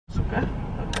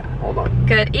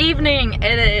Good evening.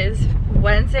 It is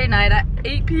Wednesday night at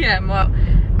 8 p.m. Well,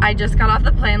 I just got off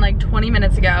the plane like 20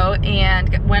 minutes ago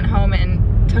and went home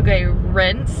and took a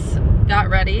rinse, got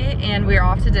ready, and we are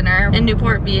off to dinner in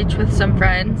Newport Beach with some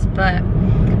friends. But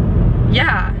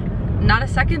yeah, not a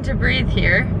second to breathe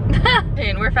here.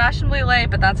 And we're fashionably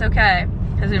late, but that's okay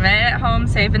because we made it home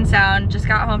safe and sound. Just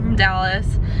got home from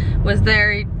Dallas, was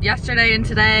there yesterday and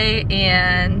today,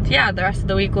 and yeah, the rest of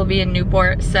the week will be in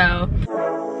Newport. So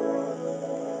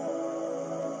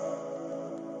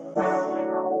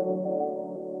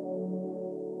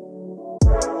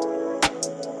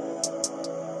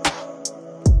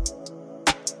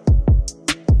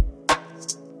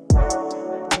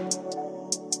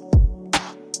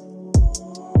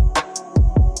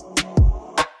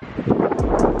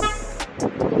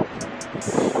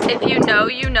if you know,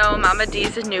 you know, Mama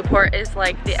D's in Newport is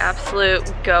like the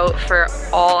absolute goat for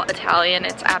all Italian.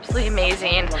 It's absolutely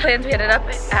amazing. Plans, we ended up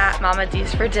at Mama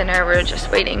D's for dinner. We're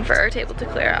just waiting for our table to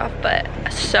clear off, but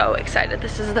so excited.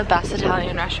 This is the best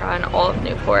Italian restaurant in all of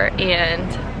Newport,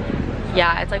 and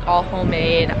yeah, it's like all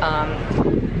homemade,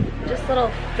 just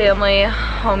little family,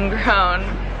 homegrown,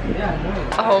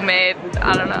 homemade.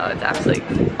 I don't know, it's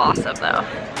absolutely awesome though.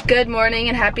 Good morning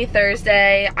and happy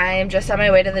Thursday. I am just on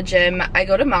my way to the gym. I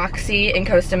go to Moxie in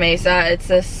Costa Mesa. It's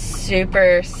a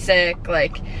super sick,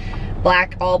 like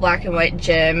all black and white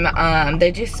gym.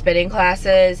 They do spinning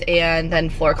classes and then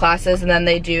floor classes, and then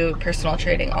they do personal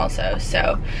training also.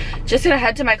 So just gonna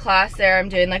head to my class there. I'm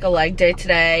doing like a leg day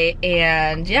today,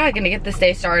 and yeah, gonna get this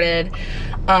day started.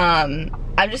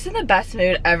 I'm just in the best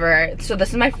mood ever. So this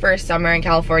is my first summer in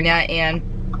California, and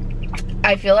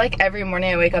I feel like every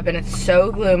morning I wake up and it's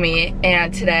so gloomy,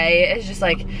 and today is just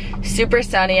like super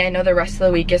sunny. I know the rest of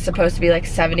the week is supposed to be like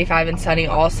 75 and sunny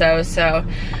also, so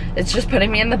it's just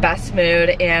putting me in the best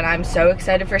mood, and I'm so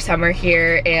excited for summer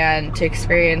here and to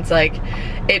experience like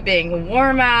it being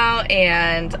warm out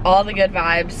and all the good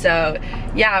vibes. So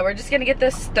yeah, we're just gonna get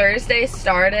this Thursday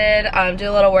started, do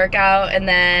a little workout, and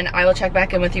then I will check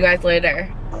back in with you guys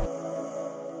later.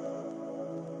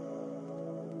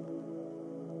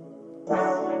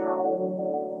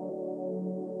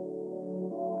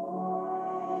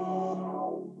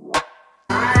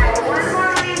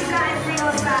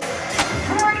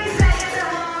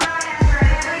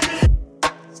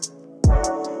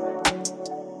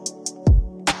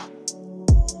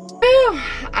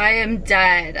 I am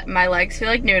dead. My legs feel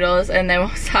like noodles and they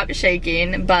won't stop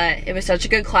shaking, but it was such a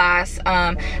good class.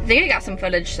 I think I got some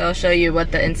footage, so I'll show you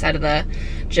what the inside of the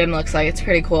gym looks like. It's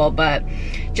pretty cool, but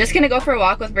just gonna go for a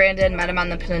walk with Brandon. Met him on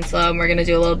the peninsula, and we're gonna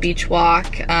do a little beach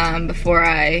walk before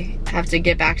I have to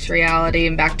get back to reality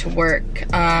and back to work.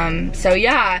 So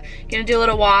yeah, gonna do a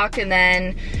little walk and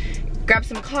then grab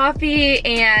some coffee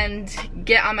and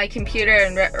get on my computer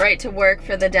and right to work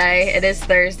for the day. It is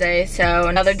Thursday, so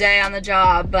another day on the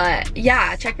job, but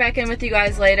yeah, check back in with you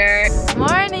guys later.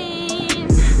 Morning!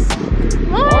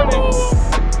 Morning!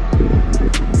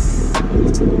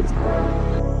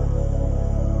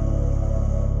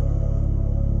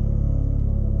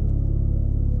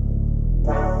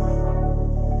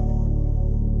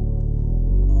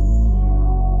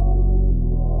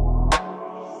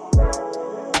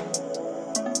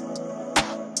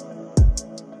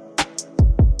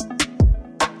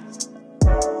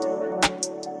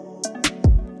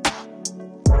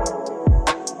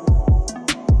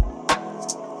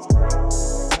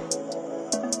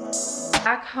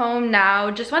 Back home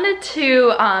now. Just wanted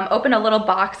to open a little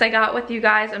box I got with you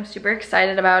guys. I'm super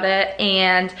excited about it,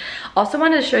 and also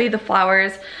wanted to show you the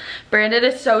flowers. Brandon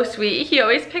is so sweet. He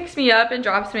always picks me up and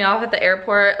drops me off at the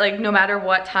airport, like no matter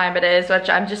what time it is, which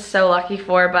I'm just so lucky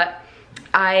for. But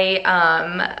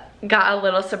I got a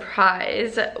little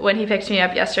surprise when he picked me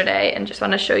up yesterday, and just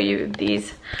want to show you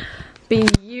these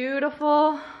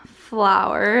beautiful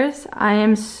flowers. I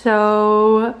am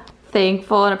so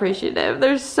thankful and appreciative.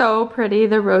 They're so pretty.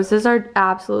 The roses are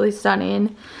absolutely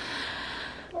stunning.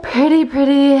 Pretty,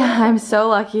 pretty. I'm so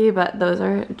lucky, but those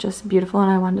are just beautiful, and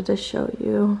I wanted to show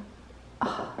you.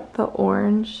 Oh, the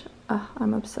orange. Oh,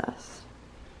 I'm obsessed.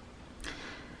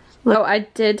 Look, I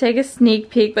did take a sneak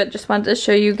peek, but just wanted to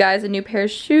show you guys a new pair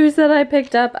of shoes that I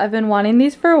picked up. I've been wanting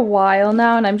these for a while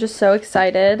now, and I'm just so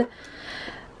excited.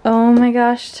 Oh my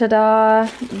gosh, ta-da.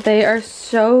 They are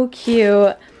so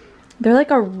cute. They're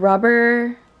like a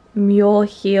rubber mule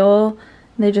heel.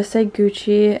 They just say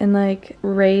Gucci in like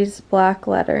raised black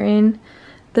lettering.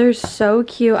 They're so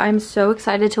cute. I'm so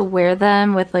excited to wear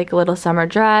them with like a little summer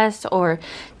dress or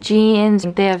jeans.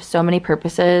 They have so many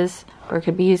purposes, or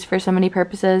could be used for so many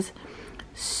purposes.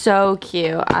 So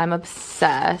cute. I'm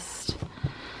obsessed.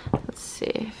 Let's see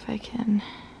if I can.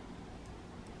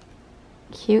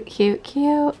 Cute, cute,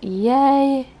 cute.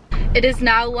 Yay. It is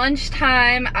now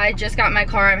lunchtime. I just got in my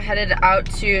car. I'm headed out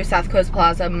to South Coast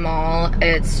Plaza Mall.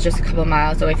 It's just a couple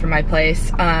miles away from my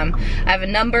place. I have a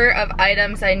number of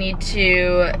items I need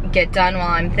to get done while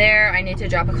I'm there. I need to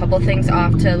drop a couple things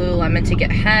off to Lululemon to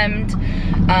get hemmed.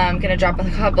 I'm gonna drop a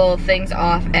couple things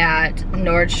off at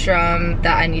Nordstrom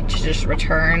that I need to just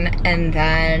return, and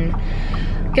then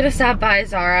gonna stop by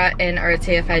Zara and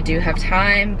Arte if I do have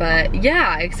time. But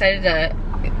yeah, excited to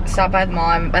stop by the mall.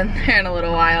 I haven't been there in a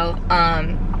little while,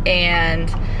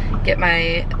 and get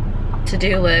my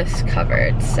to-do list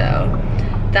covered. So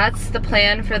that's the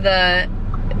plan for the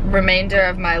remainder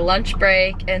of my lunch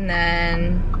break, and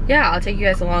then yeah, I'll take you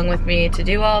guys along with me to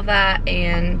do all of that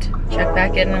and check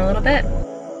back in a little bit.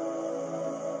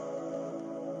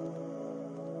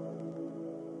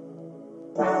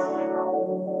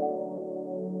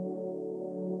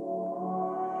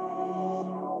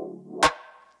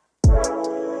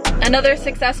 Another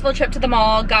successful trip to the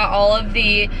mall, got all of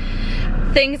the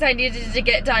things I needed to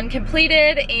get done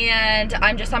completed, and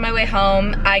I'm just on my way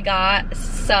home. I got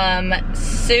some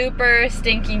super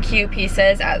stinking cute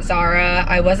pieces at Zara.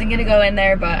 I wasn't gonna go in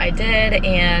there, but I did,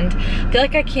 and I feel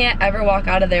like I can't ever walk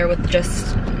out of there with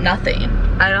just nothing.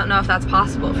 I don't know if that's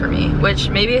possible for me, which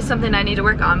maybe is something I need to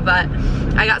work on, but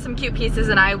I got some cute pieces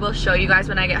and I will show you guys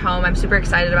when I get home. I'm super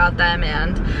excited about them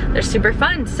and they're super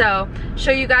fun. So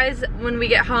show you guys when we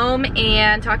get home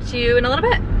and talk to you in a little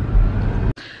bit.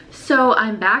 So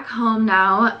I'm back home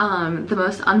now. The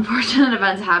most unfortunate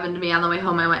events happened to me on the way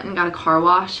home. I went and got a car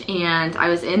wash, and I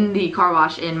was in the car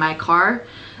wash in my car,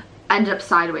 ended up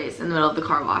sideways in the middle of the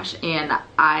car wash, and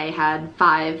I had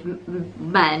 5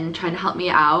 men trying to help me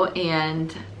out,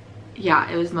 and yeah,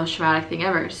 it was the most traumatic thing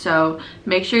ever. So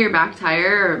make sure your back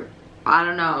tire, or I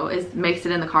don't know, makes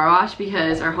it in the car wash,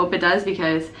 because, or hope it does,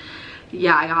 because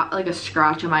yeah, I got like a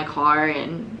scratch on my car,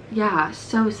 and yeah,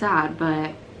 so sad.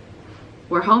 But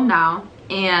we're home now,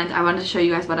 and I wanted to show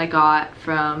you guys what I got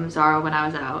from Zara when I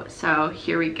was out. So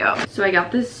here we go. So I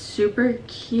got this super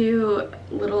cute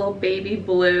little baby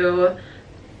blue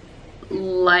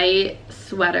light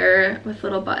sweater with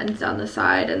little buttons down the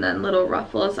side and then little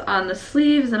ruffles on the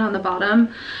sleeves and on the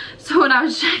bottom. So when I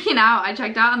was checking out, I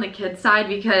checked out on the kids side,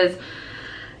 because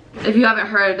if you haven't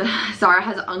heard, Zara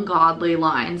has ungodly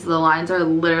lines. The lines are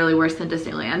literally worse than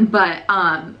Disneyland. But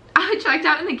I checked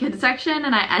out in the kids section,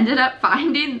 and I ended up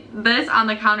finding this on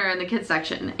the counter in the kids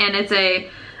section, and it's a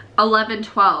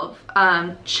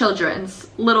 11-12 children's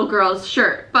little girl's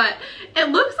shirt, but it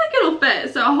looks like it'll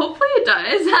fit, so hopefully it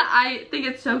does. I think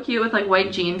it's so cute with like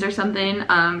white jeans or something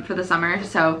for the summer.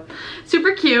 So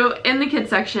super cute in the kids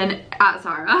section at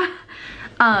Zara.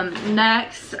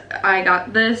 Next I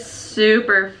got this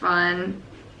super fun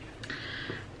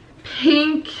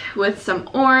pink with some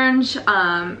orange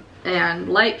and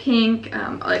light pink,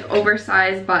 like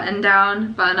oversized button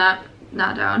up,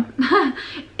 not down.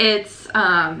 It's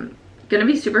gonna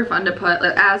be super fun to put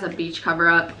like, as a beach cover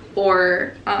up,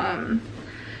 or I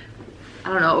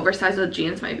don't know, oversized with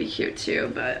jeans might be cute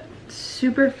too, but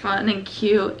super fun and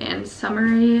cute and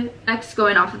summery. Next,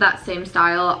 going off of that same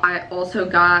style, I also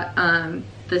got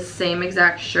the same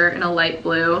exact shirt in a light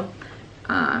blue.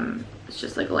 It's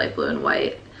just like a light blue and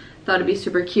white. Thought it'd be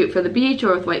super cute for the beach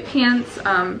or with white pants.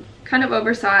 Kind of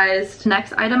oversized.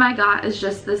 Next item I got is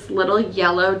just this little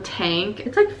yellow tank.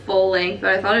 It's like full length,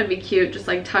 but I thought it'd be cute just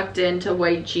like tucked into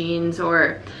white jeans,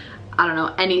 or I don't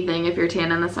know, anything. If you're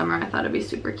tan in the summer, I thought it'd be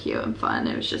super cute and fun.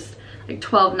 It was just like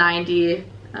 $12.90.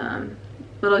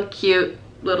 Little cute,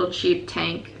 little cheap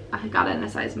tank. I got it in a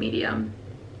size medium.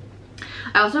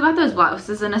 I also got those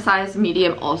blouses in a size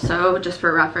medium also, just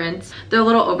for reference. They're a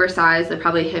little oversized. They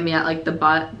probably hit me at like the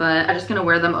butt, but I'm just gonna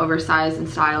wear them oversized and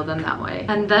style them that way.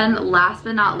 And then last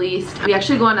but not least, we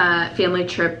actually go on a family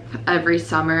trip every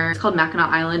summer. It's called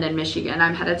Mackinac Island in Michigan.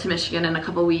 I'm headed to Michigan in a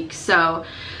couple weeks. So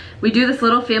we do this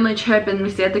little family trip, and we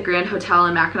stay at the Grand Hotel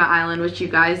in Mackinac Island, which you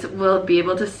guys will be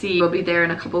able to see. We'll be there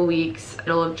in a couple weeks,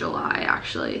 middle of July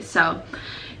actually. So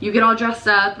you get all dressed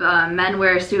up. Men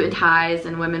wear suit and ties,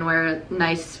 and women wear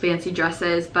nice fancy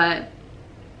dresses, but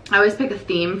I always pick a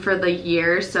theme for the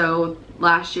year. So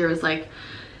last year was like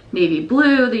navy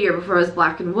blue, the year before was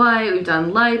black and white, we've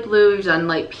done light blue, we've done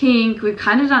light pink, we've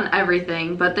kind of done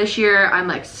everything. But this year I'm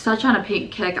like such on a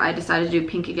pink kick, I decided to do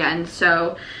pink again.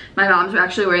 So my mom's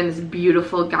actually wearing this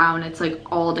beautiful gown. It's like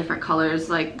all different colors,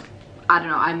 like I don't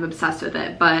know, I'm obsessed with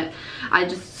it, but I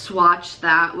just swatched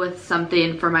that with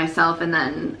something for myself, and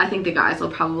then I think the guys will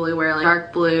probably wear like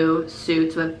dark blue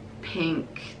suits with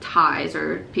pink ties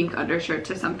or pink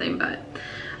undershirts or something. But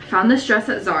I found this dress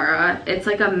at Zara. It's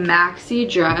like a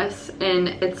maxi dress, and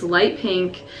it's light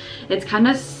pink. It's kind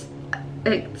of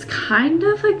it's kind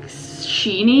of like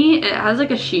sheeny. It has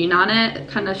like a sheen on it,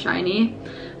 kind of shiny,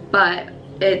 but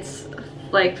it's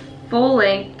like full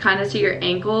length kind of to your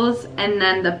ankles, and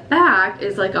then the back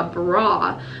is like a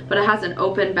bra, but it has an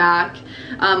open back.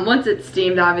 Once it's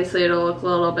steamed, obviously it'll look a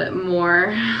little bit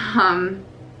more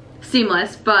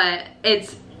seamless, but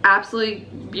it's absolutely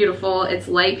beautiful. It's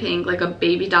light pink, like a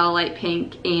baby doll light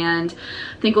pink, and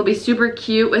I think will be super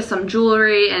cute with some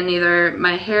jewelry and either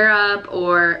my hair up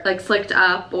or like slicked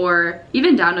up, or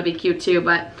even down would be cute too,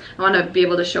 but I want to be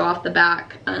able to show off the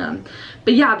back.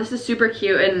 But yeah, this is super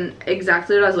cute and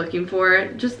exactly what I was looking for.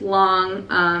 Just long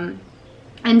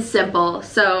and simple.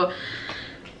 So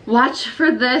watch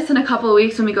for this in a couple of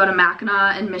weeks when we go to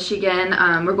Mackinac in Michigan.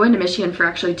 We're going to Michigan for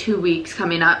actually 2 weeks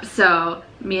coming up. So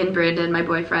me and Brandon, my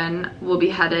boyfriend, will be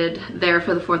headed there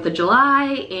for the 4th of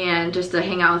July and just to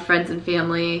hang out with friends and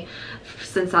family,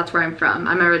 since that's where I'm from.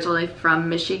 I'm originally from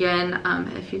Michigan,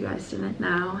 if you guys didn't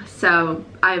know. So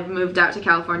I've moved out to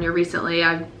California recently.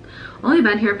 I've only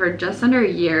been here for just under a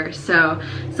year, so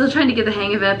still trying to get the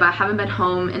hang of it, but I haven't been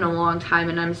home in a long time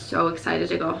and I'm so excited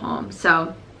to go home.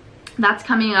 So that's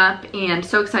coming up, and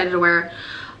so excited to wear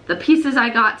the pieces I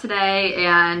got today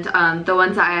and the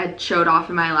ones that I had showed off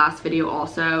in my last video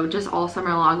also, just all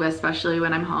summer long, but especially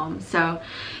when I'm home. So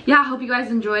yeah, I hope you guys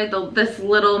enjoyed this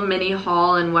little mini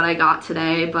haul and what I got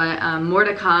today, but more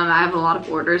to come. I have a lot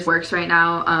of orders works right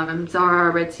now.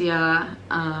 Zara, Aritzia,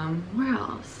 where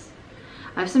else?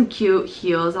 I have some cute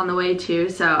heels on the way too,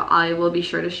 so I will be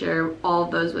sure to share all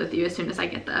of those with you as soon as I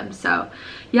get them. So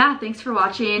yeah, thanks for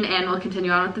watching, and we'll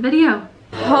continue on with the video.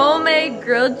 Homemade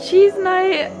grilled cheese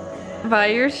night by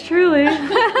yours truly.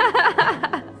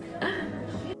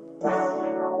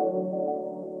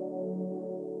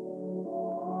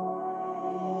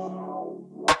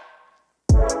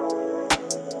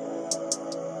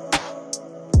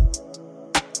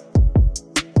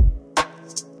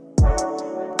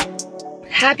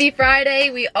 Happy Friday,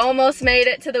 we almost made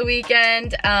it to the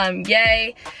weekend,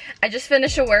 yay. I just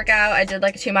finished a workout. I did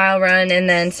like a 2-mile run and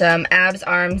then some abs,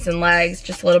 arms, and legs,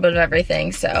 just a little bit of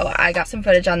everything. So I got some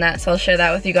footage on that, so I'll share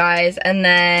that with you guys. And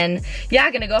then, yeah,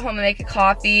 gonna go home and make a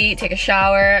coffee, take a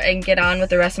shower, and get on with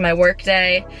the rest of my work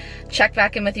day. Check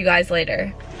back in with you guys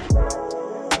later.